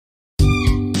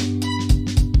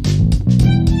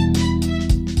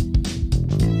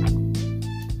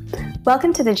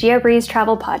Welcome to the Geobreeze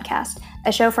Travel Podcast,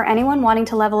 a show for anyone wanting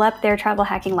to level up their travel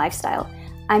hacking lifestyle.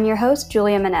 I'm your host,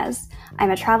 Julia Menez. I'm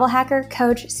a travel hacker,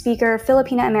 coach, speaker,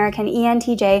 Filipino-American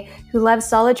ENTJ who loves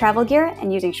solid travel gear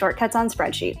and using shortcuts on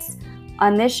spreadsheets.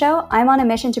 On this show, I'm on a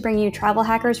mission to bring you travel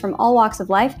hackers from all walks of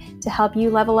life to help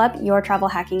you level up your travel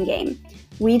hacking game.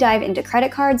 We dive into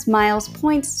credit cards, miles,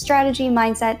 points, strategy,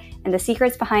 mindset, and the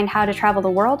secrets behind how to travel the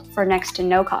world for next to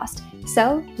no cost.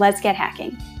 So let's get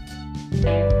hacking.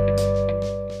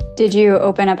 Did you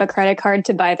open up a credit card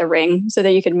to buy the ring so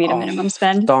that you could meet a minimum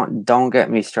spend? Don't get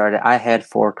me started. I had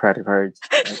 4 credit cards.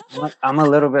 I'm a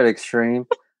little bit extreme.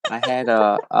 I had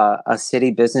a city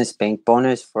business bank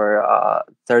bonus for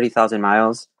 30,000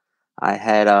 miles. I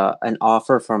had an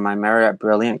offer for my Marriott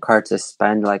Brilliant card to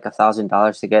spend like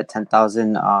 $1,000 to get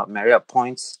 10,000 Marriott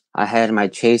points. I had my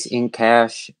Chase in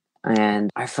cash,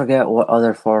 and I forget what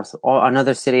other fourth. Oh,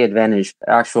 another City Advantage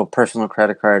actual personal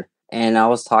credit card. And I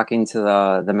was talking to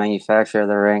the manufacturer of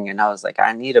the ring, and I was like,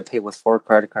 I need to pay with 4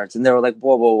 credit cards. And they were like,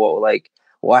 whoa. Like,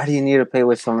 why do you need to pay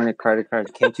with so many credit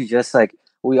cards? Can't you just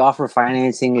we offer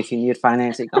financing if you need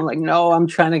financing? I'm like, no, I'm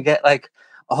trying to get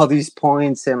all these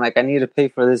points, and I need to pay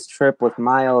for this trip with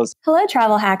miles. Hello,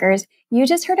 travel hackers. You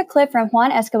just heard a clip from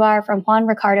Juan Escobar from Juan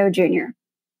Ricardo Jr.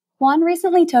 Juan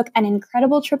recently took an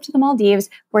incredible trip to the Maldives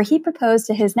where he proposed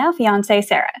to his now-fiance,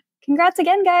 Sarah. Congrats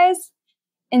again, guys!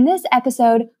 In this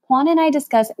episode, Juan and I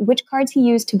discuss which cards he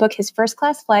used to book his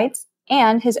first-class flights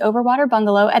and his overwater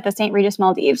bungalow at the St. Regis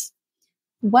Maldives,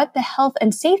 what the health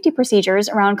and safety procedures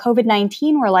around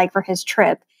COVID-19 were like for his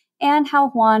trip, and how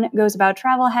Juan goes about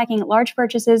travel hacking large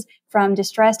purchases from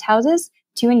distressed houses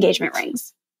to engagement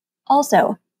rings.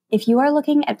 Also, if you are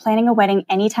looking at planning a wedding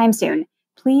anytime soon,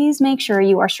 please make sure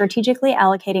you are strategically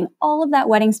allocating all of that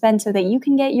wedding spend so that you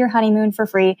can get your honeymoon for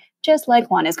free, just like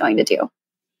Juan is going to do.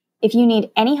 If you need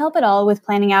any help at all with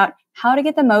planning out how to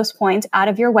get the most points out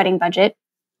of your wedding budget,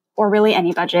 or really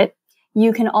any budget,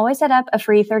 you can always set up a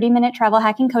free 30-minute travel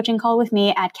hacking coaching call with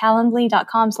me at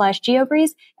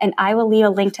calendly.com/geobreeze, and I will leave a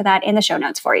link to that in the show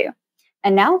notes for you.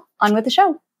 And now, on with the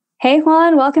show. Hey,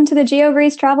 Juan, welcome to the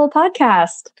Geobreeze Travel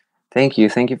Podcast. Thank you.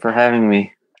 Thank you for having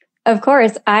me. Of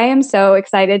course, I am so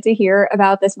excited to hear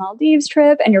about this Maldives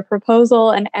trip and your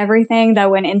proposal and everything that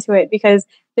went into it, because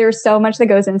there's so much that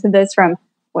goes into this, from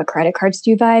what credit cards do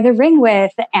you buy the ring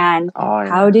with, and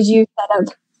how did you set up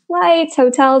flights,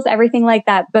 hotels, everything like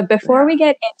that. But before we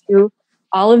get into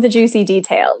all of the juicy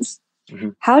details,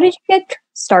 how did you get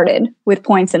started with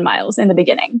points and miles in the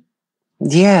beginning?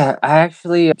 Yeah, I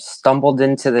actually stumbled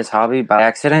into this hobby by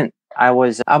accident. I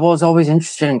was always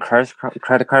interested in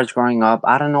credit cards growing up.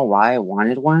 I don't know why I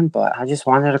wanted one, but I just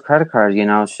wanted a credit card,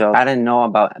 so I didn't know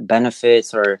about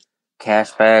benefits or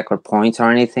cashback or points or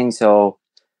anything. So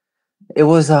it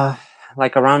was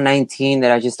around 19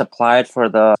 that I just applied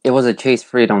for it was a Chase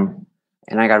Freedom,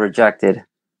 and I got rejected.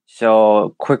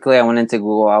 So quickly I went into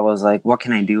Google. I was like, what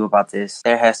can I do about this?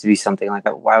 There has to be something.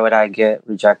 Why would I get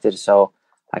rejected? So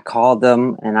I called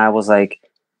them and I was like,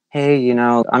 hey,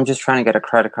 I'm just trying to get a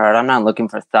credit card. I'm not looking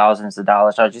for thousands of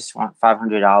dollars. I just want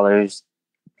 $500,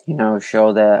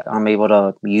 show that I'm able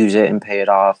to use it and pay it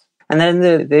off. And then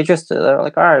they're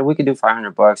like, all right, we could do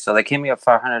 $500. So they gave me a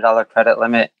 $500 credit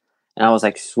limit. And I was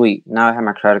like, sweet, now I have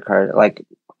my credit card.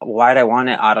 Why'd I want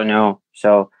it? I don't know.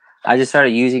 So I just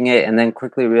started using it, and then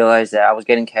quickly realized that I was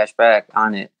getting cash back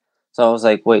on it. So I was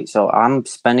like, wait, so I'm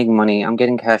spending money. I'm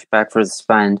getting cash back for the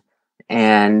spend.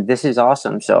 And this is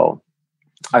awesome. So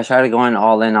I started going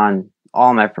all in on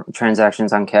all my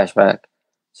transactions on cashback.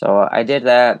 So I did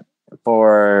that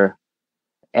for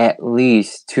at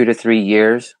least 2 to 3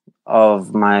 years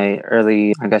of my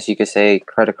early, I guess you could say,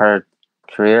 credit card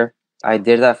career. I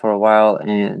did that for a while,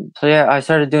 and so I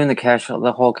started doing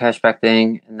the whole cashback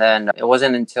thing, and then it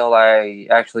wasn't until I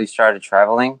actually started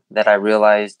traveling that I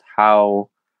realized how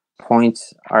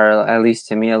points are, at least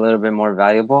to me, a little bit more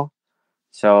valuable.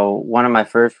 So one of my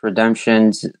first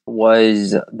redemptions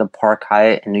was the Park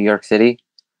Hyatt in New York City,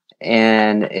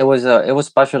 and it was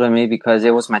special to me because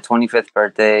it was my 25th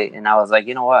birthday, and I was like,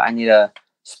 you know what, I need to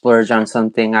splurge on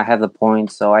something. I have the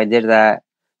points, so I did that,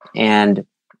 and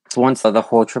once the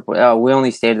whole trip, we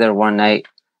only stayed there one night,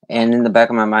 and in the back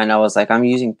of my mind, I was like, I'm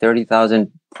using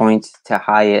 30,000 points to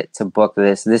Hyatt to book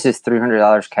this. This is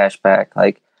 $300 cash back.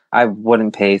 I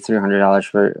wouldn't pay $300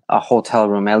 for a hotel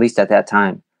room, at least at that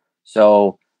time.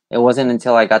 So it wasn't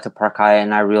until I got to Park Hyatt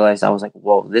and I realized, I was like,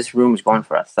 whoa, this room is going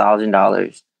for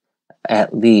 $1,000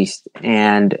 at least.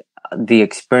 And the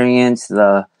experience,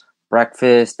 the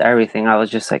breakfast, everything, I was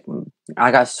just like,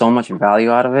 I got so much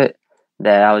value out of it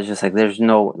that I was just like, there's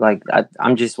no,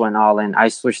 I'm just went all in. I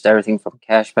switched everything from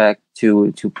cashback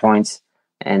to points,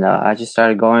 and I just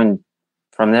started going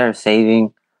from there,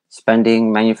 saving,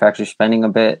 spending, manufacturer spending a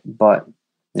bit. But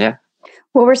yeah.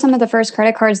 What were some of the first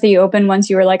credit cards that you opened once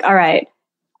you were like, all right,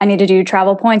 I need to do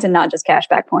travel points and not just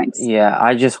cashback points? Yeah,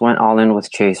 I just went all in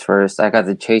with Chase first. I got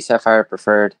the Chase Sapphire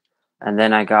Preferred, and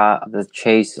then I got the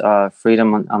Chase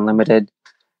Freedom Unlimited.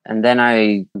 And then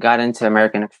I got into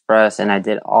American Express, and I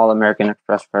did all American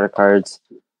Express credit cards.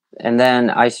 And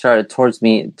then I started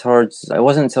it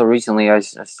wasn't until recently I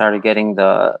started getting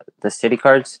the city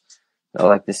cards, so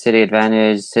like the City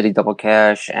Advantage, City Double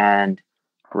Cash, and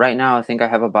right now I think I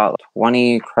have about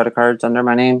 20 credit cards under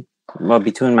my name, well,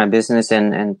 between my business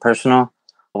and personal,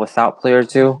 without Player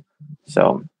 2.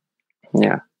 So,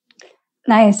 yeah.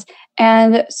 Nice.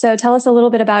 And so tell us a little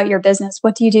bit about your business.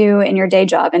 What do you do in your day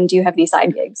job, and do you have any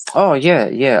side gigs? Oh,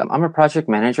 yeah. I'm a project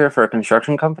manager for a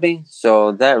construction company.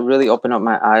 So that really opened up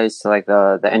my eyes to like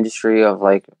the industry of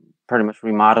like pretty much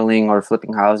remodeling or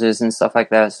flipping houses and stuff like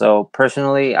that. So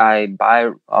personally, I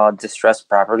buy distressed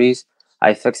properties,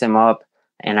 I fix them up,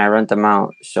 and I rent them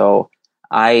out. So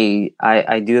I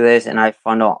do this, and I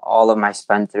funnel all of my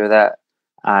spend through that.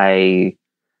 I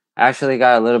actually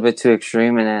got a little bit too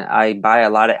extreme, and I buy a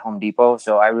lot at Home Depot.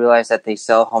 So I realized that they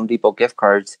sell Home Depot gift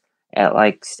cards at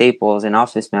like Staples and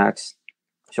Office Max.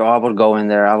 So I would go in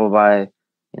there, I would buy,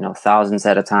 thousands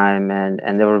at a time,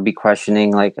 and they would be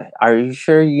questioning like, "Are you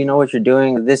sure you know what you're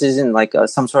doing? This isn't like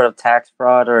some sort of tax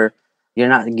fraud, or you're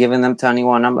not giving them to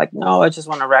anyone." I'm like, "No, I just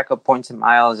want to rack up points and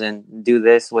miles and do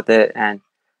this with it." And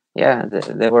yeah,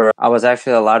 they were. I was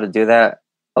actually allowed to do that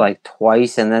like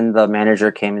twice, and then the manager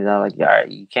came and they're like, "Yeah,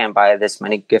 you can't buy this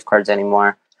many gift cards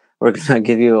anymore. We're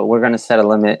gonna set a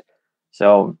limit."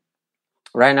 So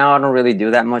right now, I don't really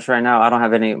do that much. Right now, I don't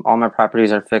have any. All my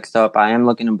properties are fixed up. I am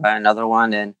looking to buy another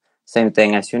one, and same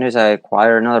thing. As soon as I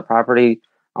acquire another property,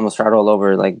 I'm gonna start all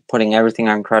over, like putting everything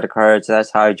on credit cards.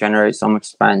 That's how I generate so much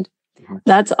spend.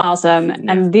 That's awesome. Yeah.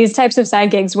 And these types of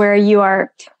side gigs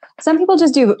where some people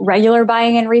just do regular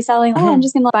buying and reselling. Oh, I'm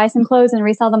just going to buy some clothes and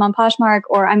resell them on Poshmark,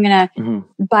 or I'm going to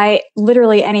buy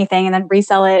literally anything and then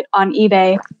resell it on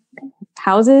eBay.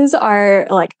 Houses are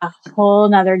like a whole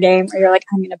nother game where you're like,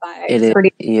 I'm going to buy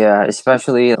it. Yeah,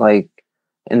 especially like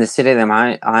in the city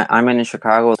that I'm in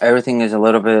Chicago, everything is a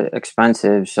little bit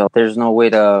expensive. So there's no way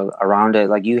around it.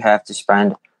 Like you have to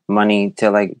spend money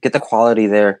to like get the quality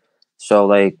there. So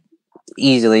like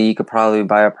easily you could probably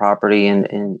buy a property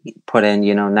and put in,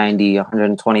 $90,000,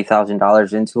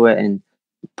 $120,000 into it and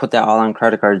put that all on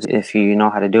credit cards if you know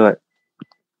how to do it.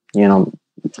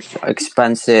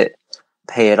 Expense it,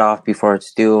 pay it off before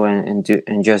it's due, and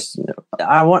just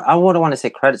I wouldn't want to say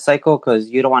credit cycle because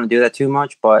you don't want to do that too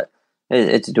much, but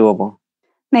it's doable.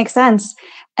 Makes sense.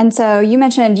 And so you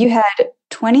mentioned you had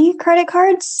 20 credit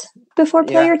cards before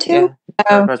Player 2? Yeah.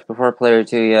 Credit cards before Player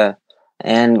 2, yeah.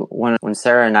 And when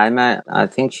Sarah and I met, I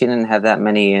think she didn't have that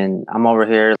many, and I'm over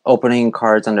here opening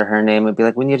cards under her name and be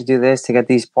like, we need to do this to get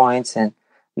these points and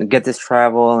get this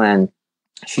travel, and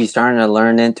she's starting to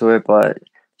learn into it, but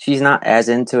she's not as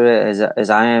into it as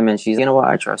I am, and she's, you know what,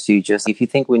 I trust you. Just if you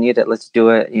think we need it, let's do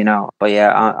it, But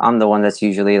yeah, I'm the one that's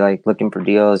usually like looking for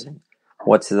deals and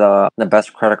what's the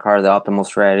best credit card, the optimal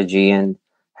strategy, and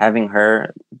having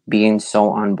her being so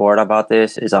on board about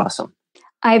this is awesome.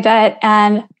 I bet.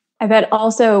 And I bet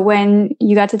also when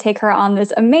you got to take her on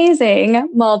this amazing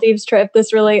Maldives trip,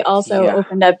 this really also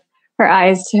opened up her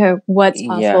eyes to what's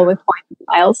possible with points and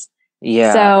miles.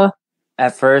 Yeah. So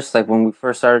at first, like when we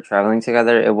first started traveling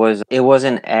together, it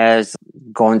wasn't as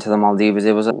going to the Maldives.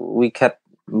 We kept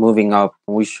moving up.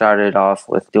 We started off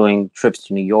with doing trips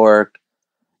to New York.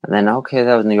 And then,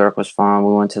 New York was fun.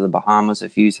 We went to the Bahamas a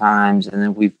few times, and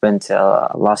then we've been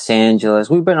to Los Angeles.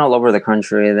 We've been all over the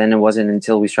country. And then it wasn't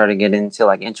until we started getting into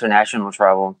like international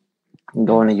travel,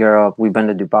 going to Europe. We've been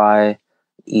to Dubai,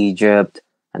 Egypt,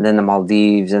 and then the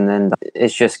Maldives. And then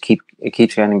it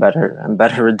keeps getting better and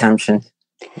better redemption.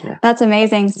 Yeah. That's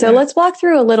amazing. So let's walk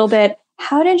through a little bit.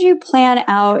 How did you plan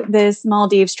out this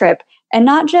Maldives trip? And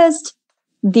not just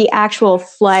the actual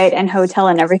flight and hotel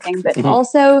and everything, but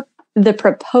also the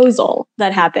proposal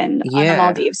that happened on the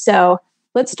Maldives. So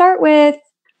let's go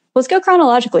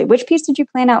chronologically. Which piece did you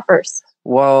plan out first?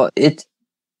 Well,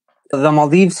 the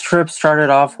Maldives trip started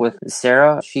off with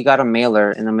Sarah. She got a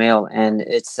mailer in the mail, and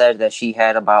it said that she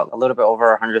had about a little bit over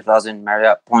 100,000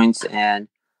 Marriott points, and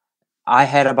I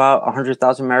had about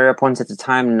 100,000 Marriott points at the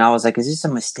time, and I was like, is this a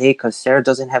mistake? Because Sarah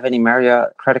doesn't have any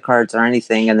Marriott credit cards or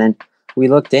anything. And then we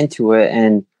looked into it,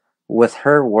 and with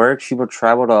her work, she would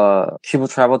travel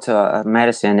to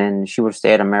Madison, and she would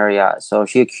stay at a Marriott. So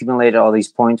she accumulated all these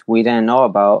points we didn't know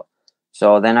about.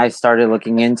 So then I started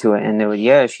looking into it,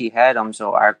 and she had them.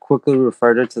 So I quickly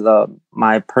referred her to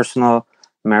my personal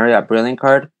Marriott Brilliant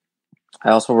card. I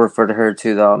also referred her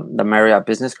to the Marriott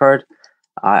business card.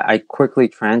 I quickly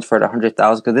transferred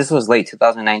 100,000 because this was late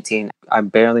 2019. I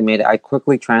barely made it. I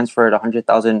quickly transferred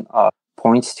 100,000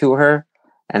 points to her,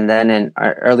 and then in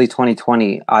early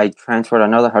 2020, I transferred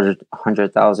another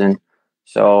 100,000.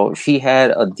 So she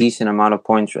had a decent amount of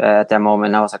points at that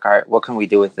moment. I was like, all right, what can we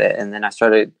do with it? And then I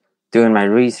started doing my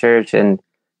research and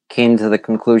came to the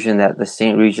conclusion that the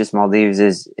St. Regis Maldives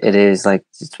is like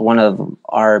it's one of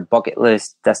our bucket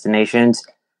list destinations,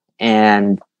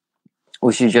 and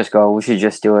we should just go. We should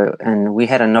just do it. And we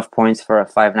had enough points for a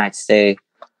 5-night stay.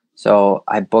 So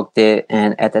I booked it.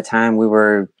 And at the time, we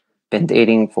were been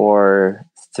dating for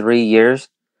 3 years.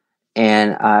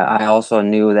 And I also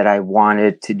knew that I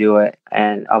wanted to do it.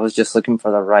 And I was just looking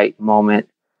for the right moment.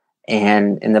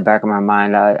 And in the back of my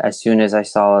mind, as soon as I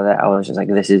saw that, I was just like,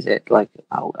 this is it. Like,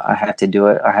 I have to do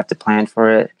it. I have to plan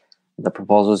for it. The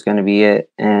proposal is going to be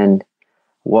it. And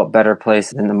what better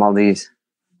place than the Maldives?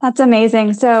 That's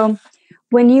amazing. So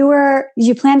when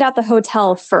you planned out the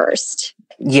hotel first.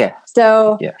 Yeah.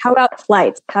 So yeah. How about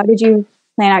flights? How did you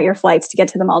plan out your flights to get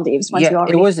to the Maldives once you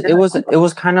already it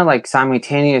was kind of like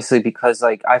simultaneously because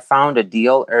like I found a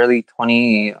deal early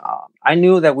 20 I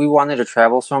knew that we wanted to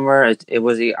travel somewhere. It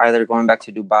was either going back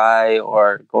to Dubai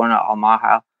or going to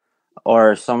Almaha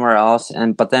or somewhere else,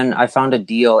 and but then I found a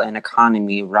deal in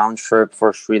economy round trip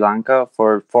for Sri Lanka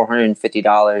for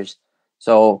 $450.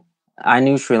 So I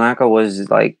knew Sri Lanka was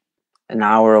like an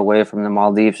hour away from the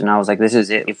Maldives, and I was like, this is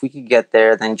it. If we could get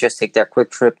there, then just take that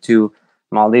quick trip to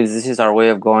Maldives. This is our way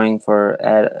of going for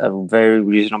at a very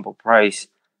reasonable price.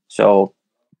 So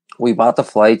we bought the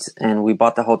flights and we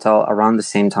bought the hotel around the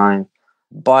same time,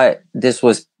 but this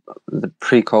was the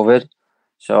pre-COVID.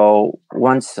 So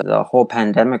once the whole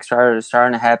pandemic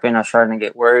starting to happen, I was starting to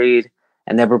get worried,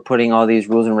 and they were putting all these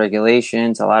rules and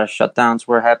regulations. A lot of shutdowns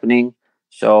were happening.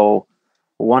 So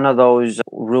one of those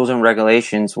rules and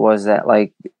regulations was that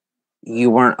like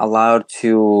you weren't allowed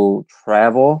to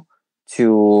travel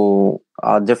to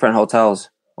different hotels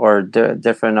or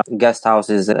different guest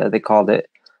houses, they called it.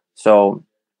 So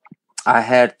I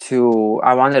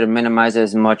wanted to minimize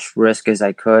as much risk as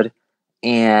I could.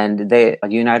 And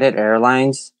United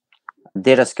Airlines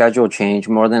did a schedule change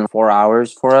more than 4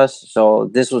 hours for us. So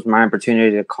this was my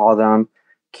opportunity to call them,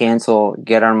 cancel,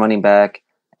 get our money back.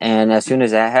 And as soon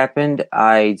as that happened,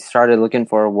 I started looking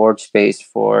for award space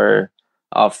for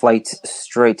flights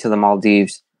straight to the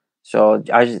Maldives. So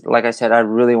like I said, I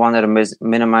really wanted to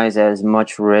minimize as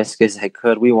much risk as I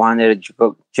could. We wanted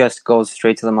to just go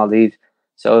straight to the Maldives.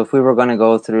 So if we were going to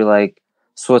go through like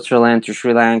Switzerland to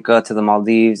Sri Lanka to the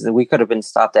Maldives, we could have been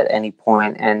stopped at any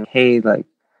point. And hey, like,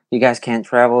 you guys can't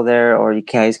travel there or you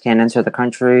guys can't enter the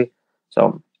country.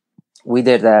 So we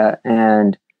did that,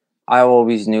 and I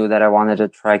always knew that I wanted to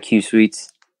try Q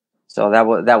Suites. So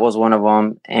that was one of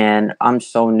them, and I'm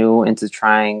so new into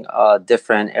trying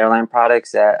different airline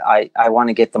products that I want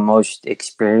to get the most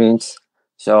experience.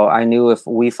 So I knew if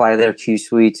we fly there Q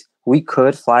Suites, we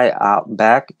could fly out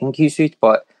back in Q Suites,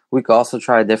 but we could also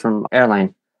try a different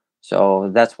airline. So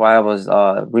that's why I was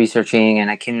researching,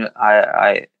 and I came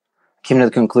to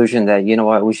the conclusion that you know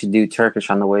what, we should do Turkish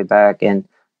on the way back, and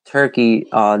Turkey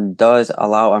does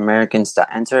allow Americans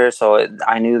to enter, so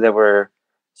I knew they were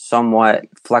somewhat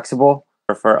flexible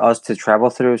for us to travel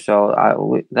through.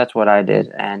 So that's what I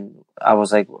did, and I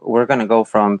was like, we're gonna go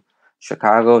from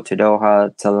Chicago to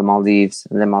Doha to the Maldives,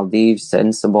 and then Maldives to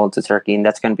Istanbul to Turkey, and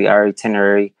that's gonna be our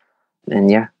itinerary. And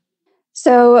yeah.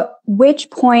 So, which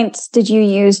points did you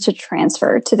use to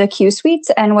transfer to the Q Suites,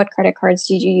 and what credit cards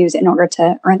did you use in order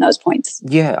to earn those points?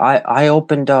 Yeah, I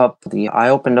opened up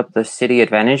the City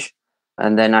Advantage,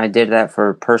 and then I did that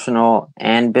for personal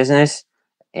and business.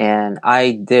 And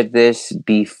I did this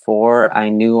before I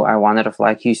knew I wanted to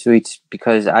fly Q Suites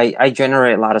because I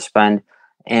generate a lot of spend,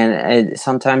 and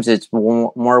sometimes it's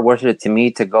more worth it to me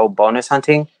to go bonus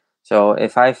hunting. So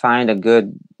if I find a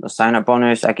good sign up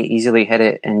bonus, I can easily hit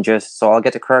it and so I'll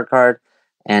get the credit card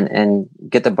and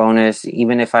get the bonus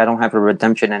even if I don't have a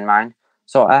redemption in mind.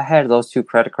 So I had those two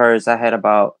credit cards. I had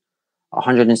about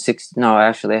 106. No,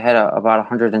 actually, I had about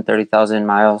 130,000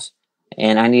 miles,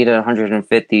 and I needed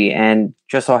 150. And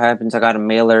just so happens, I got a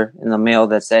mailer in the mail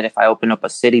that said if I open up a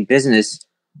city business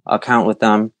account with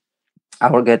them, I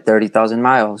would get 30,000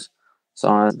 miles.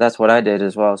 So that's what I did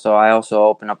as well. So I also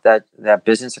opened up that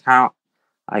business account.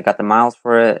 I got the miles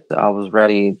for it. I was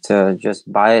ready to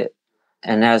just buy it.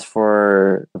 And as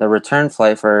for the return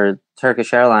flight for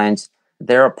Turkish Airlines,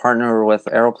 they're a partner with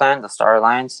Aeroplan, the Star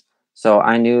Alliance. So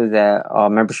I knew that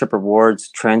membership rewards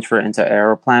transfer into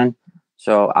Aeroplan.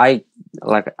 So I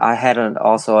had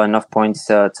also enough points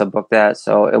to book that.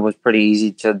 So it was pretty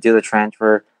easy to do the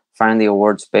transfer. find the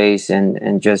award space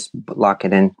and just lock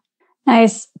it in.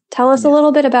 Nice. Tell us a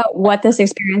little bit about what this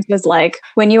experience was like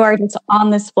when you are just on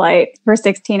this flight for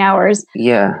 16 hours.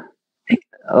 Yeah.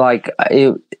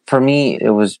 For me,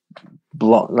 it was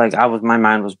my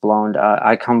mind was blown.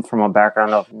 I come from a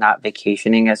background of not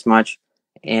vacationing as much.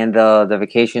 And the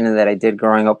vacation that I did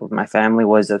growing up with my family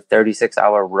was a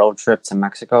 36-hour road trip to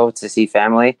Mexico to see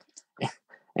family.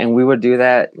 And we would do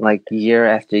that like year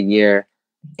after year.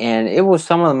 And it was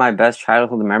some of my best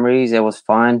childhood memories. It was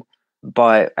fun.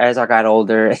 But as I got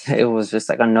older, it was just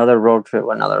like another road trip.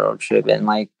 And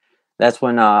like, that's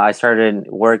when I started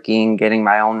working, getting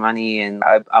my own money, and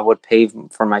I would pay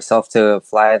for myself to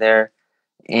fly there.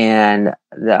 And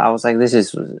I was like,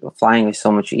 flying is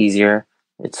so much easier.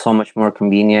 It's so much more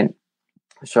convenient.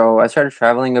 So I started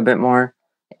traveling a bit more,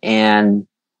 and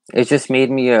it just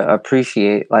made me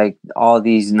appreciate like all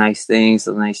these nice things,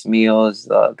 the nice meals,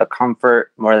 the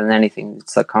comfort more than anything.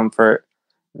 It's the comfort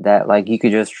that like you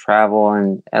could just travel,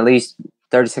 and at least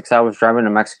 36 hours driving to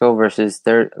Mexico versus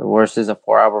a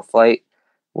 4-hour flight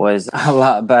was a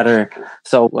lot better.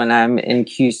 So when I'm in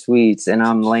Q suites and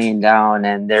I'm laying down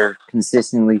and they're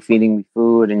consistently feeding me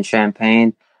food and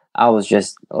champagne, I was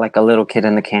just like a little kid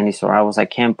in the candy store. I was like,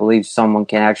 can't believe someone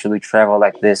can actually travel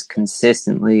like this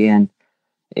consistently. And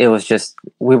it was just,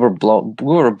 we were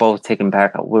both taken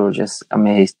back. We were just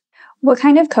amazed. What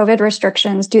kind of COVID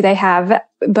restrictions do they have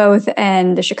both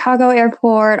in the Chicago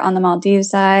airport, on the Maldives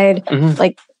side,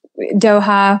 like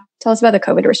Doha? Tell us about the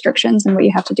COVID restrictions and what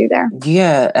you have to do there.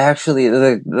 Yeah, actually,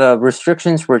 the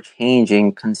restrictions were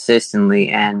changing consistently.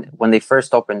 And when they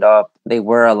first opened up, they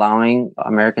were allowing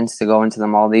Americans to go into the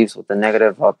Maldives with a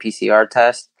negative PCR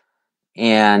test.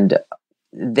 And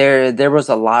there was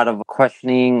a lot of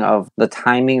questioning of the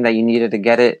timing that you needed to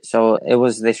get it. So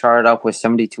they started off with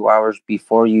 72 hours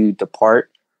before you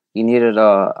depart. You needed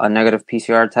a negative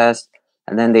PCR test,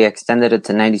 and then they extended it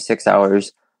to 96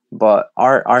 hours. But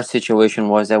our situation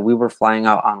was that we were flying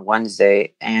out on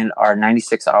Wednesday, and our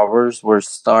 96 hours were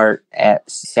start at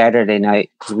Saturday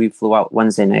night because we flew out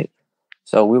Wednesday night.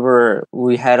 So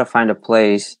we had to find a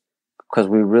place because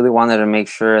we really wanted to make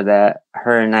sure that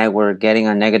her and I were getting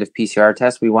a negative PCR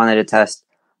test. We wanted to test,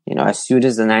 as soon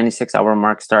as the 96-hour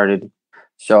mark started.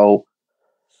 So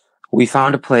we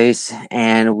found a place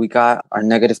and we got our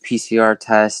negative PCR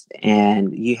test,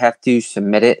 and you have to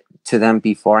submit it to them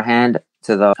beforehand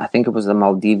to I think it was the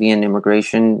Maldivian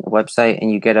immigration website,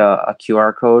 and you get a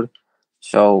QR code.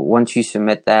 So once you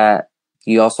submit that,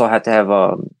 you also have to have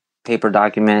a paper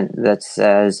document that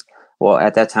says, well,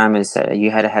 at that time, you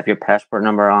had to have your passport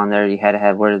number on there. You had to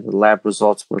have where the lab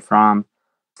results were from,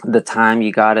 the time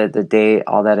you got it, the date,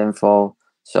 all that info.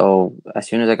 So as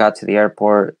soon as I got to the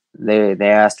airport, they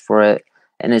asked for it.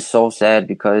 And it's so sad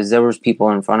because there was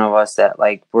people in front of us that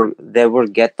they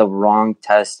would get the wrong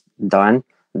test done.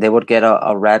 They would get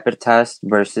a rapid test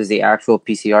versus the actual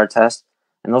PCR test.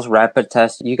 And those rapid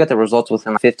tests, you get the results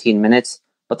within 15 minutes,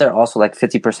 but they're also like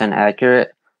 50%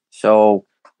 accurate. So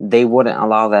they wouldn't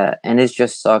allow that. And it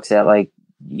just sucks that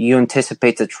you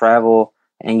anticipate to travel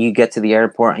and you get to the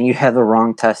airport and you have the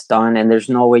wrong test done, and there's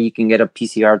no way you can get a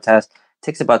PCR test. It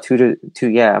takes about 2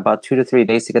 to 3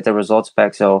 days to get the results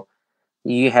back. So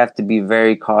you have to be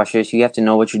very cautious. You have to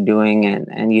know what you're doing,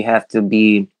 and you have to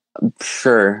be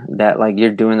sure that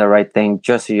you're doing the right thing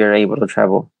just so you're able to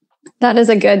travel. That is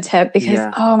a good tip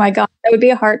because, oh my God, that would be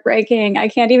heartbreaking. I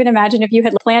can't even imagine if you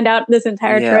had planned out this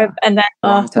entire trip and then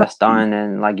wrong test done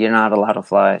and you're not allowed to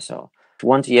fly. So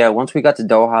once we got to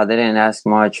Doha, they didn't ask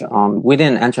much. We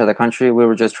didn't enter the country. We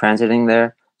were just transiting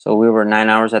there. So we were 9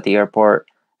 hours at the airport.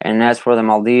 And as for the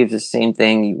Maldives, the same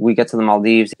thing. We get to the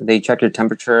Maldives, they check your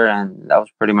temperature, and that was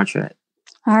pretty much it.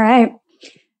 All right.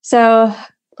 So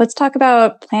let's talk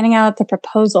about planning out the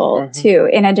proposal too,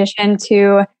 in addition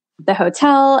to the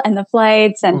hotel and the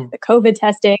flights and the COVID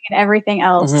testing and everything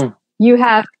else. You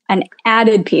have an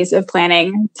added piece of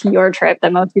planning to your trip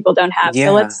that most people don't have.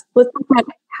 So let's talk about,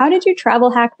 how did you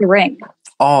travel hack the ring?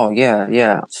 Oh,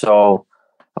 yeah. So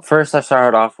first, I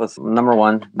started off with number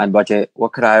one, my budget.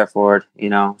 What could I afford?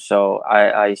 So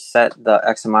I set the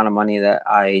X amount of money that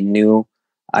I knew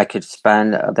I could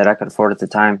spend, that I could afford at the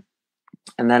time.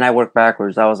 And then I worked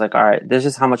backwards. I was like, all right, this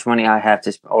is how much money I have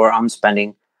or I'm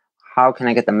spending. How can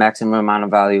I get the maximum amount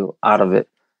of value out of it?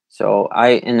 So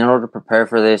in order to prepare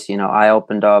for this, I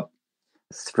opened up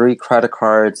 3 credit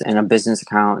cards and a business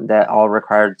account that all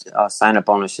required sign-up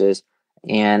bonuses.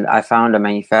 And I found a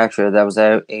manufacturer that was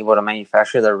able to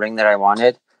manufacture the ring that I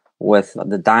wanted with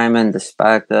the diamond, the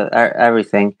spec,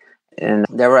 everything. And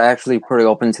they were actually pretty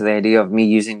open to the idea of me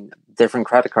using different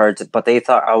credit cards, but they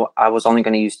thought I was only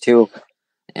going to use 2.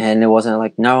 And it wasn't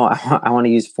like, no, I want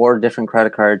to use 4 different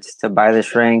credit cards to buy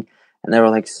this ring. And they were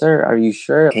like, sir, are you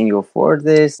sure? Can you afford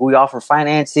this? We offer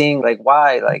financing. Like,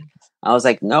 why? Like, I was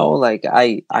like, no, like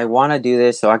I want to do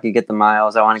this so I could get the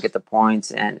miles. I want to get the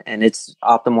points, and it's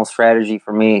optimal strategy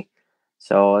for me.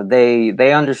 So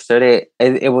they understood it.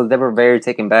 It was, they were very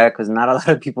taken back because not a lot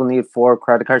of people need 4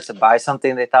 credit cards to buy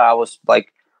something. They thought I was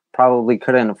like probably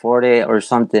couldn't afford it or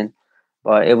something.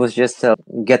 But it was just to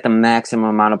get the maximum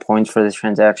amount of points for this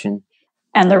transaction.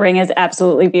 And the ring is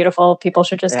absolutely beautiful. People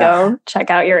should just go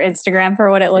check out your Instagram for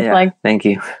what it looked like. Thank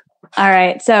you. All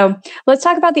right. So let's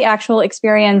talk about the actual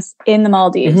experience in the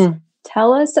Maldives. Mm-hmm.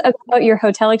 Tell us about your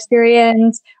hotel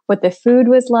experience, what the food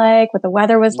was like, what the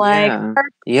weather was like.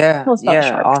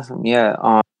 Awesome.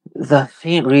 The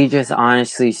St. Regis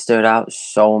honestly stood out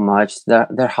so much.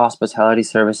 Their hospitality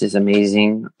service is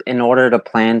amazing. In order to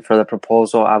plan for the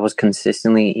proposal, I was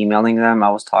consistently emailing them. I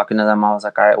was talking to them. I was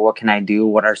like, all right, what can I do?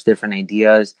 What are different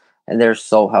ideas? And they're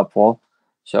so helpful.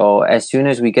 So as soon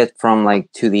as we get from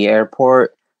to the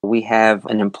airport, we have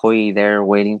an employee there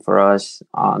waiting for us.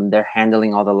 They're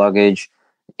handling all the luggage.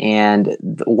 And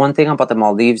one thing about the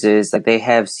Maldives is they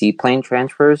have seaplane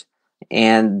transfers.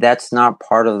 And that's not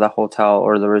part of the hotel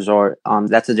or the resort.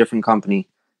 That's a different company.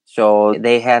 So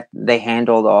they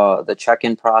handle the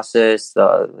check-in process,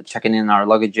 the checking in our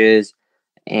luggages,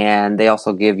 and they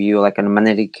also give you an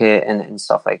amenity kit and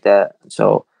stuff like that.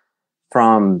 So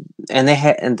and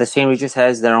the St. Regis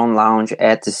has their own lounge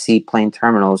at the seaplane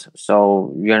terminals.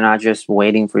 So you're not just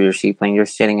waiting for your seaplane; you're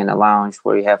sitting in a lounge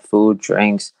where you have food,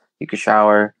 drinks, you can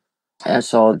shower. And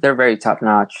so they're very top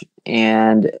notch.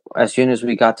 And as soon as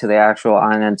we got to the actual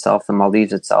island itself, the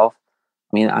Maldives itself,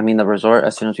 I mean the resort.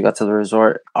 As soon as we got to the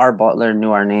resort, our butler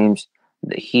knew our names.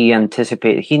 He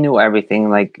knew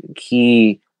everything.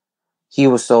 He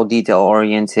was so detail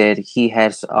oriented. He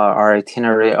has our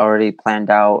itinerary already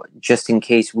planned out just in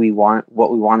case we want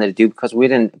what we wanted to do, because we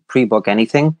didn't pre-book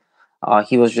anything.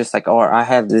 He was just like, "Oh, I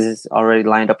have this already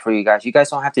lined up for you guys. You guys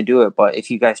don't have to do it, but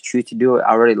if you guys choose to do it,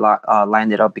 I already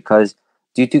lined it up because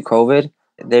due to COVID,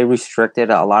 they restricted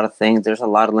a lot of things. There's a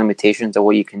lot of limitations of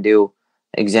what you can do.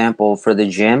 Example, for the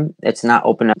gym, it's not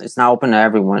open. It's not open to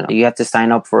everyone. You have to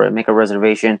sign up for it, make a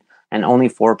reservation, and only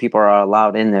 4 people are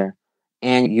allowed in there.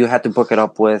 And you have to book it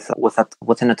up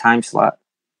within a time slot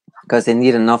because they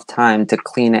need enough time to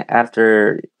clean it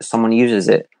after someone uses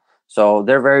it. So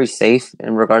they're very safe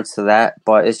in regards to that,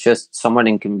 but it's just somewhat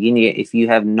inconvenient if you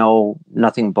have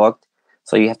nothing booked.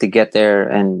 So you have to get there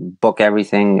and book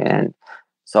everything. And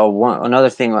so another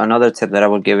tip that I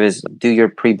would give is do your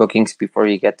pre-bookings before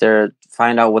you get there.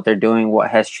 Find out what they're doing,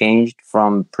 what has changed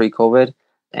from pre-COVID,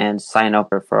 and sign up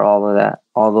for all of that,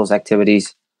 all those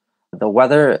activities. The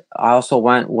weather, I also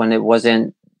went when it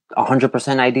wasn't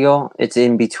 100% ideal. It's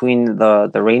in between the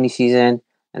rainy season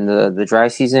and the dry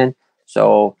season.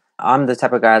 So I'm the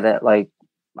type of guy that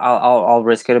I'll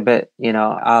risk it a bit.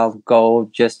 I'll go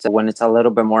just when it's a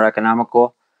little bit more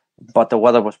economical. But the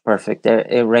weather was perfect.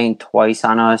 It rained twice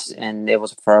on us, and it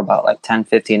was for about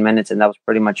 10-15 minutes, and that was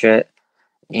pretty much it.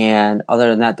 And other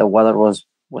than that, the weather was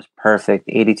perfect.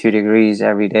 82 degrees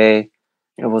every day.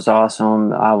 It was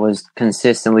awesome. I was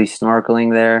consistently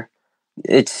snorkeling there.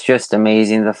 It's just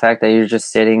amazing. The fact that you're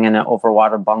just sitting in an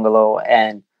overwater bungalow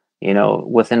and,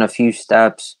 within a few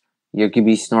steps, you could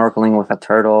be snorkeling with a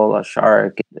turtle, a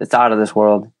shark. It's out of this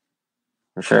world,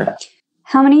 for sure.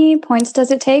 How many points does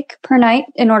it take per night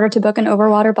in order to book an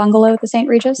overwater bungalow at the St.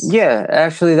 Regis? Yeah,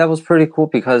 actually, that was pretty cool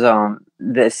because at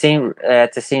the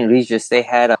St. Regis, they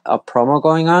had a promo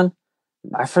going on.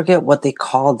 I forget what they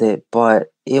called it,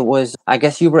 but it was, I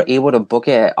guess you were able to book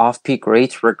it at off-peak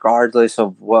rates regardless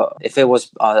of if it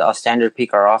was a standard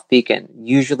peak or off-peak. And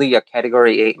usually a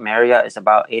Category 8 Marriott is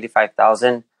about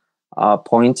 85,000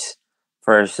 points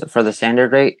for the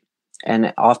standard rate.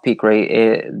 And off-peak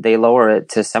rate, they lower it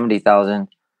to 70,000.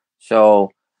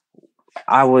 So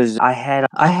I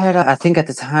think at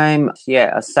the time, a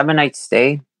 7-night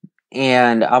stay.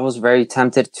 And I was very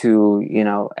tempted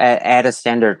to, add a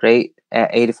standard rate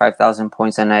at 85,000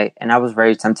 points a night. And I was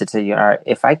very tempted to, all right,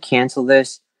 if I cancel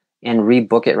this and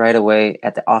rebook it right away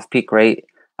at the off-peak rate,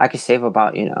 I could save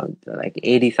about,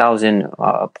 80,000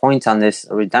 points on this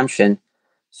redemption.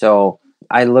 So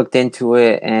I looked into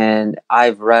it, and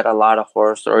I've read a lot of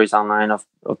horror stories online of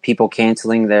people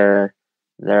canceling their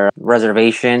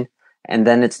reservation, and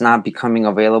then it's not becoming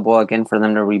available again for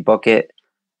them to rebook it.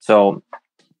 So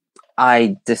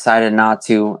I decided not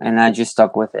to, and I just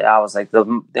stuck with it. I was like,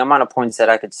 the amount of points that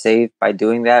I could save by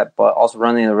doing that, but also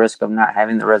running the risk of not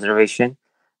having the reservation,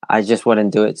 I just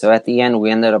wouldn't do it. So at the end,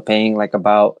 we ended up paying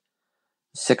about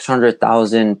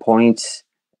 600,000 points,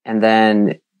 and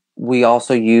then we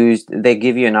also they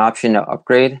give you an option to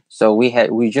upgrade. So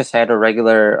we just had a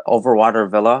regular overwater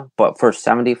villa, but for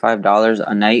 $75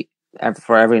 a night,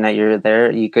 for every night you're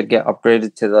there, you could get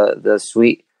upgraded to the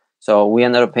suite. So we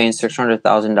ended up paying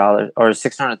 $600,000 or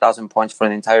 600,000 points for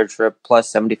the entire trip,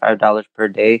 plus $75 per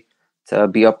day to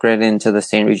be upgraded into the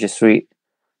St. Regis suite.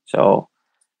 So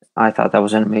I thought that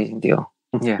was an amazing deal.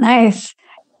 Yeah. Nice.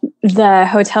 The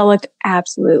hotel looked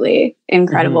absolutely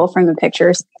incredible from the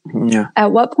pictures. Yeah.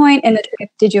 At what point in the trip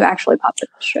did you actually pop the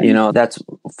question? You know, that's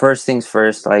first things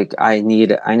first. Like, I need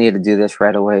to do this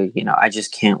right away. You know, I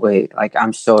just can't wait. Like,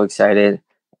 I'm so excited,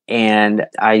 and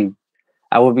I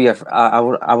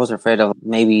was afraid of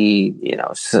maybe, you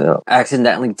know, so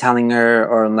accidentally telling her,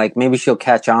 or like maybe she'll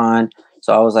catch on.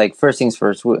 So I was like, first things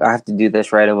first, I have to do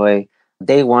this right away.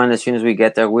 Day one, as soon as we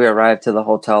get there, we arrived to the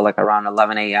hotel like around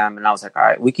 11 a.m. And I was like, all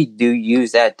right, we could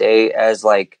use that day as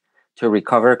like to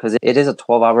recover, because it is a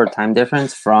 12-hour time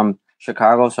difference from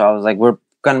Chicago. So I was like, we're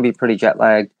going to be pretty jet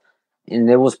lagged. And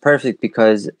it was perfect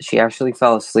because she actually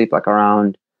fell asleep like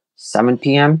around 7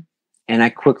 p.m. And I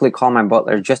quickly called my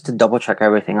butler just to double check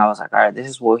everything. I was like, all right, this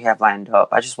is what we have lined up.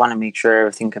 I just want to make sure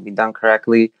everything can be done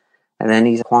correctly. And then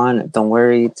he's like, Juan, don't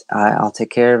worry, I'll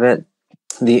take care of it.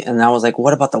 And I was like,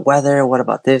 what about the weather? What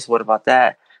about this? What about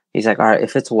that? He's like, all right,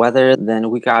 if it's weather, then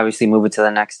we can obviously move it to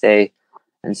the next day.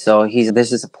 And so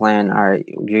this is a plan. All right,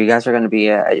 you guys are going to be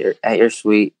at your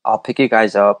suite. I'll pick you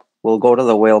guys up. We'll go to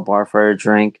the whale bar for a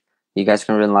drink. You guys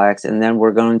can relax. And then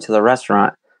we're going to the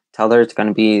restaurant. Tell her it's going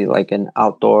to be like an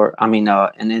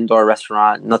indoor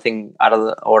restaurant, nothing out of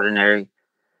the ordinary.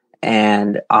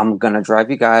 And I'm going to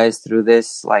drive you guys through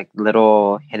this like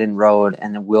little hidden road,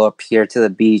 and then we'll appear to the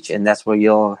beach, and that's where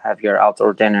you'll have your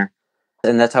outdoor dinner.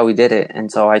 And that's how we did it.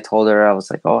 And so I told her, I was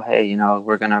like, oh, hey, you know,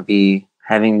 we're going to be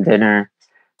having dinner.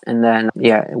 And then,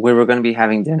 yeah, we were going to be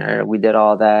having dinner. We did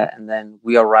all that. And then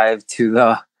we arrived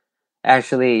to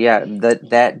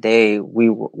that day we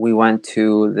went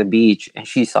to the beach, and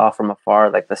she saw from afar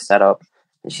like the setup,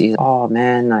 and she's, oh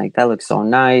man, like that looks so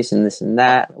nice, and this and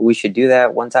that. We should do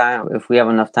that one time if we have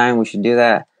enough time. We should do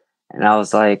that. And I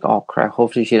was like, oh crap!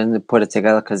 Hopefully she doesn't put it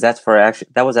together, because that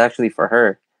was actually for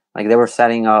her. Like, they were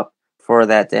setting up for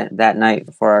that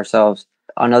night for ourselves.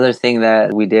 Another thing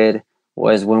that we did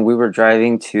was when we were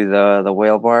driving to the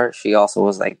whale bar, she also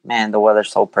was like, man, the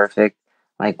weather's so perfect.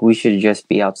 Like, we should just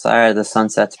be outside. The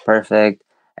sunset's perfect.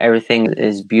 Everything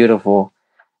is beautiful.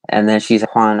 And then she's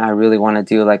like, Juan, I really want to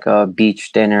do like a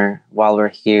beach dinner while we're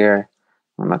here.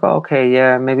 I'm like, oh, okay,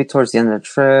 yeah, maybe towards the end of the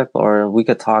trip, or we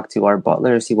could talk to our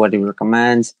butler, see what he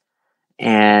recommends.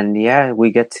 And yeah, we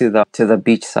get to the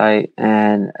beach site,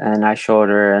 and I showed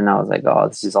her, and I was like, oh,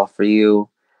 this is all for you.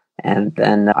 And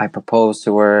then I proposed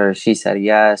to her. She said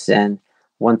yes. And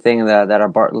one thing that our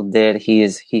butler did,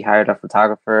 he hired a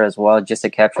photographer as well, just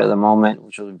to capture the moment,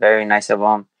 which was very nice of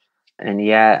him. And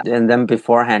yeah, and then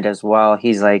beforehand as well,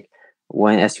 he's like,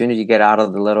 as soon as you get out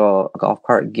of the little golf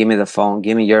cart, give me the phone,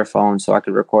 give me your phone so I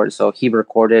could record it. So he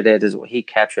recorded it, he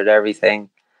captured everything.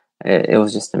 It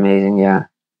was just amazing. Yeah.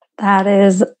 That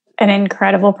is an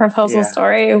incredible proposal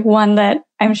story. One that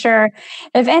I'm sure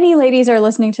if any ladies are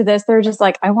listening to this, they're just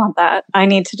like, I want that. I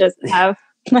need to just have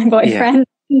my boyfriend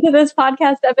into this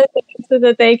podcast episode so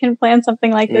that they can plan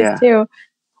something like this too.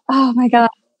 Oh my God,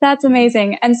 that's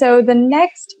amazing. And so the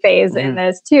next phase in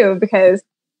this too, because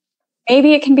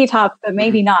maybe it can be tough, but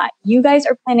maybe not. You guys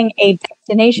are planning a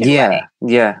destination wedding.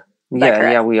 Yeah,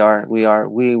 we are.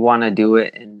 We want to do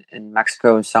it in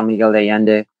Mexico, in San Miguel de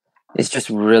Allende. It's just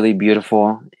really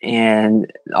beautiful.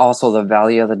 And also the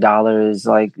value of the dollar is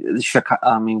like,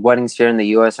 weddings here in the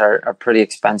U.S. are pretty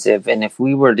expensive. And if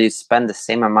we were to spend the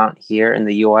same amount here in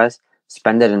the U.S.,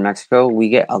 spend it in Mexico, we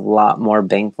get a lot more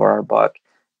bang for our buck.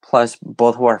 Plus,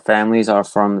 both of our families are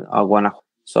from Guanajuato.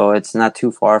 So it's not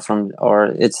too far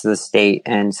it's the state.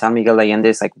 And San Miguel de Allende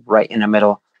is like right in the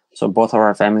middle. So both of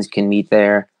our families can meet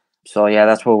there. So yeah,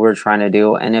 that's what we're trying to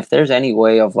do. And if there's any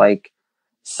way of like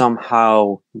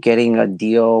somehow getting a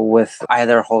deal with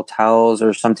either hotels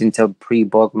or something to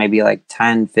pre-book, maybe like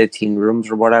 10, 15 rooms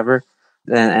or whatever,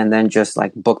 and then just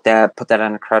like book that, put that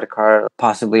on a credit card,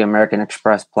 possibly American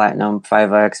Express Platinum,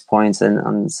 5X points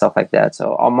and stuff like that.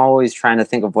 So I'm always trying to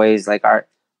think of ways like, all right,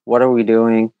 what are we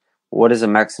doing? What is the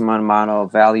maximum amount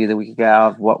of value that we can get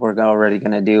out of what we're already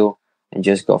going to do, and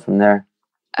just go from there.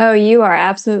 Oh, you are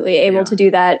absolutely able to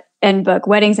do that and book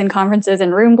weddings and conferences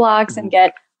and room blocks and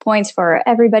get points for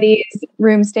everybody's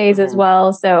room stays as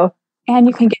well. So, and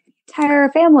you can get the entire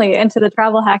family into the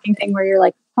travel hacking thing where you're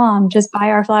like, Mom, just buy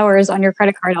our flowers on your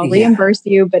credit card. I'll reimburse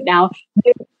you. But now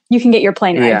you can get your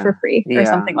plane ride for free or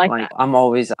something like that.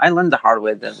 I learned the hard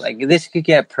way that like this could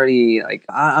get pretty, like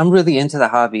I'm really into the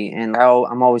hobby, and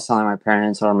I'm always telling my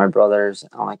parents or my brothers,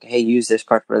 I'm like, hey, use this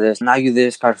card for this, now use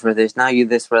this card for this, now use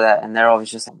this for that, and they're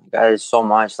always just like, God, it's so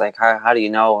much, like how do you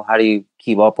know, how do you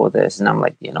keep up with this? And I'm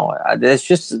like, you know what, it's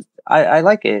just I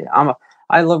like it.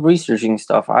 I love researching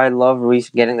stuff. I love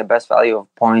getting the best value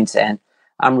of points, and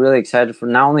I'm really excited for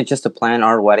not only just to plan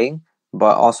our wedding,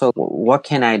 but also what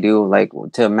can I do like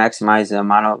to maximize the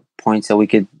amount of points that we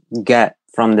could get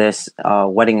from this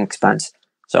wedding expense.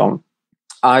 So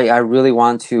I really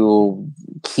want to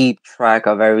keep track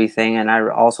of everything, and I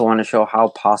also want to show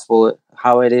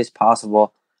how it is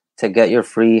possible to get your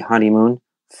free honeymoon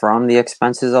from the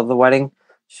expenses of the wedding.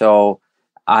 So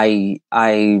I'm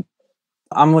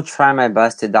gonna try my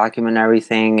best to document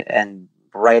everything and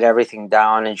write everything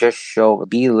down and just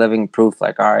be living proof.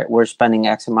 Like, all right, we're spending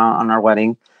X amount on our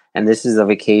wedding, and this is a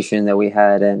vacation that we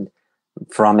had, and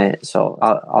from it. So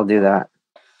I'll do that.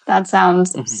 That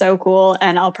sounds so cool.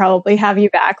 And I'll probably have you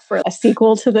back for a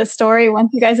sequel to this story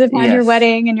once you guys have had your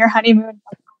wedding and your honeymoon.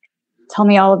 Tell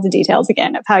me all of the details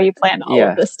again of how you planned all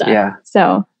of this stuff. Yeah.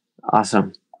 So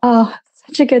awesome. Oh,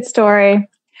 such a good story.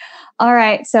 All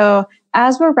right. So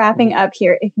as we're wrapping up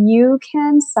here, if you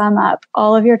can sum up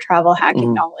all of your travel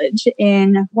hacking knowledge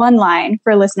in one line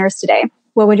for listeners today,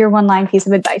 what would your one line piece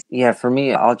of advice be? Yeah, for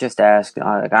me, I'll just ask,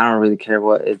 like, I don't really care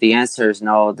what, if the answer is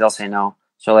no, they'll say no.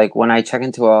 So like when I check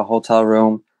into a hotel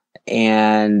room,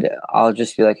 and I'll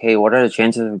just be like, hey, what are the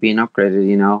chances of being upgraded?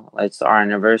 You know, it's our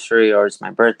anniversary or it's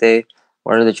my birthday.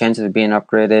 What are the chances of being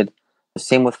upgraded?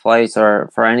 Same with flights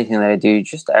or for anything that I do,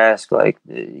 just ask. Like,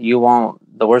 the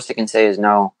worst they can say is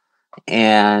no.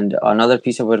 And another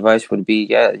piece of advice would be,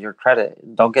 your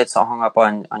credit. Don't get so hung up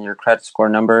on your credit score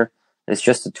number. It's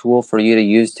just a tool for you to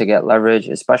use to get leverage,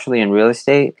 especially in real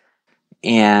estate.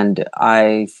 And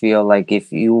I feel like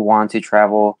if you want to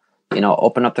travel,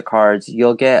 open up the cards,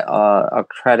 you'll get a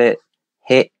credit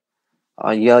hit.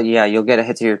 You'll get a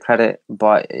hit to your credit,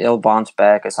 but it'll bounce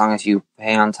back as long as you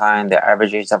pay on time. The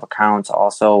average age of accounts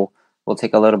also will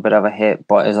take a little bit of a hit,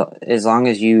 but as long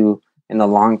as you, in the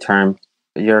long term,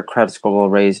 your credit score will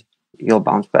raise, you'll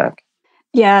bounce back.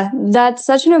 Yeah, that's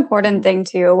such an important thing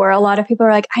too, where a lot of people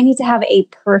are like, I need to have a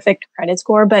perfect credit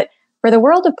score. But for the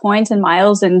world of points and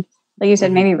miles, and like you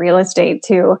said, maybe real estate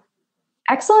too,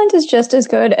 excellent is just as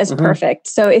good as perfect.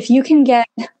 So if you can get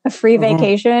a free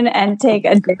vacation and take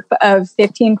a dip of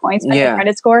 15 points on your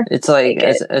credit score, it's like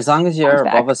as long as you're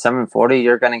above a 740,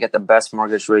 you're going to get the best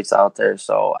mortgage rates out there.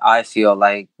 So I feel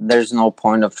like there's no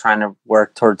point of trying to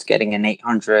work towards getting an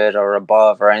 800 or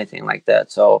above or anything like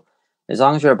that. So as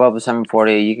long as you're above a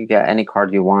 740, you could get any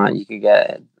card you want. You could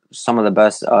get some of the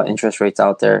best interest rates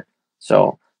out there.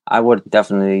 So I would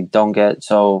definitely don't get I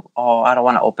don't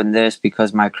want to open this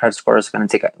because my credit score is going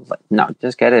to take no,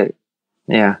 just get it.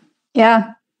 Yeah.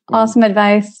 Yeah. Awesome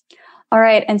advice. All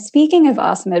right. And speaking of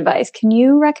awesome advice, can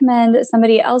you recommend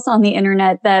somebody else on the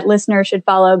internet that listeners should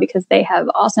follow because they have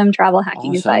awesome travel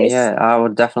hacking advice? Yeah, I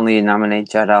would definitely nominate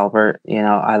Jed Albert.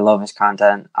 I love his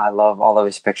content. I love all of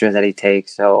his pictures that he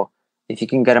takes. So if you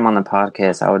can get him on the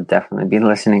podcast, I would definitely be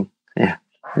listening. Yeah.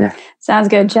 Yeah. Sounds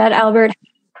good. Jed Albert.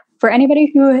 For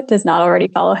anybody who does not already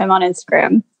follow him on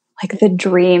Instagram, like the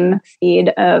dream feed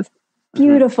of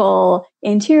beautiful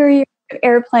interior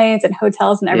airplanes and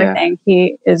hotels and everything.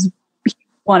 He is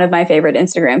one of my favorite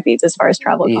Instagram feeds as far as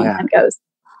travel content goes.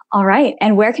 All right.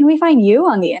 And where can we find you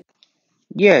on the internet?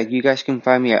 Yeah, you guys can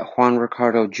find me at Juan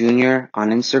Ricardo Jr.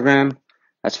 on Instagram.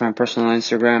 That's my personal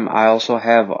Instagram. I also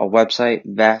have a website,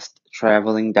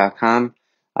 vasttraveling.com.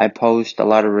 I post a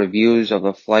lot of reviews of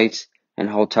the flights and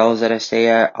hotels that I stay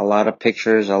at, a lot of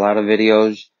pictures, a lot of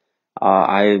videos.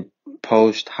 I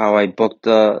post how I booked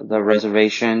the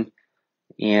reservation.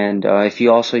 And if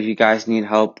you guys need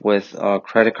help with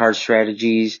credit card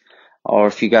strategies, or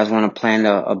if you guys want to plan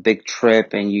a big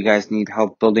trip and you guys need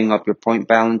help building up your point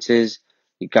balances,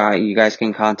 you guys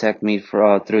can contact me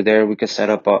through there. We could set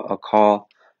up a call.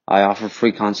 I offer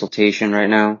free consultation right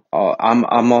now.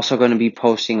 I'm also going to be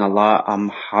posting a lot on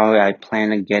how I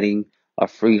plan on getting a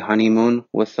free honeymoon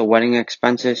with the wedding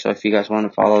expenses. So if you guys want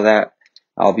to follow that,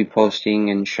 I'll be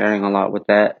posting and sharing a lot with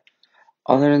that.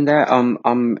 Other than that, I'm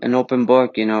an open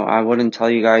book. I wouldn't tell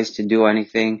you guys to do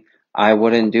anything I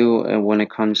wouldn't do when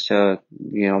it comes to,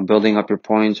 building up your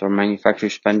points or manufacturer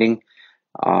spending.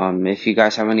 If you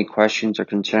guys have any questions or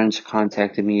concerns,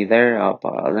 contact me there.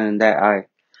 But other than that,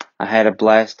 I had a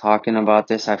blast talking about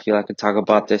this. I feel I could talk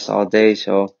about this all day.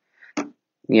 So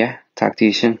yeah, talk to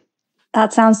you soon.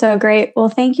 That sounds so great. Well,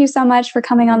 thank you so much for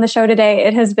coming on the show today.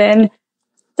 It has been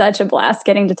such a blast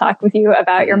getting to talk with you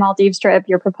about your Maldives trip,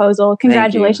 your proposal.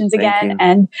 Congratulations again.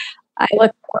 And I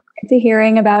look forward to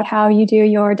hearing about how you do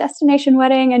your destination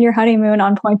wedding and your honeymoon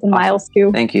on points and miles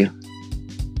too. Thank you.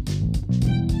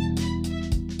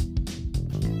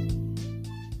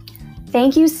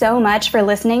 Thank you so much for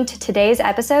listening to today's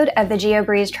episode of the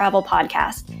Geobreeze Travel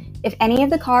Podcast. If any of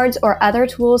the cards or other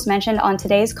tools mentioned on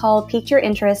today's call piqued your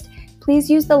interest, please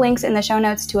use the links in the show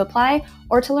notes to apply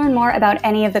or to learn more about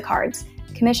any of the cards.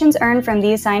 Commissions earned from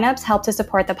these signups help to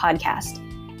support the podcast.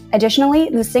 Additionally,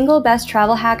 the single best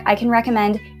travel hack I can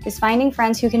recommend is finding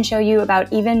friends who can show you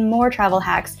about even more travel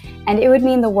hacks, and it would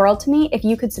mean the world to me if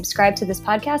you could subscribe to this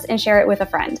podcast and share it with a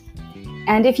friend.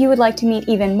 And if you would like to meet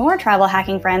even more travel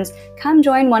hacking friends, come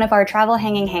join one of our travel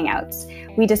hanging hangouts.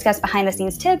 We discuss behind the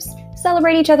scenes tips,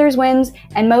 celebrate each other's wins,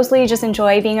 and mostly just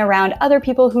enjoy being around other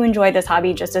people who enjoy this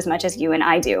hobby just as much as you and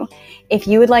I do. If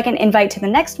you would like an invite to the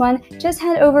next one, just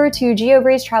head over to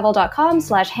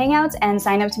geobreezetravel.com/hangouts and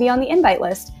sign up to be on the invite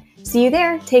list. See you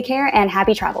there, take care, and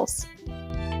happy travels.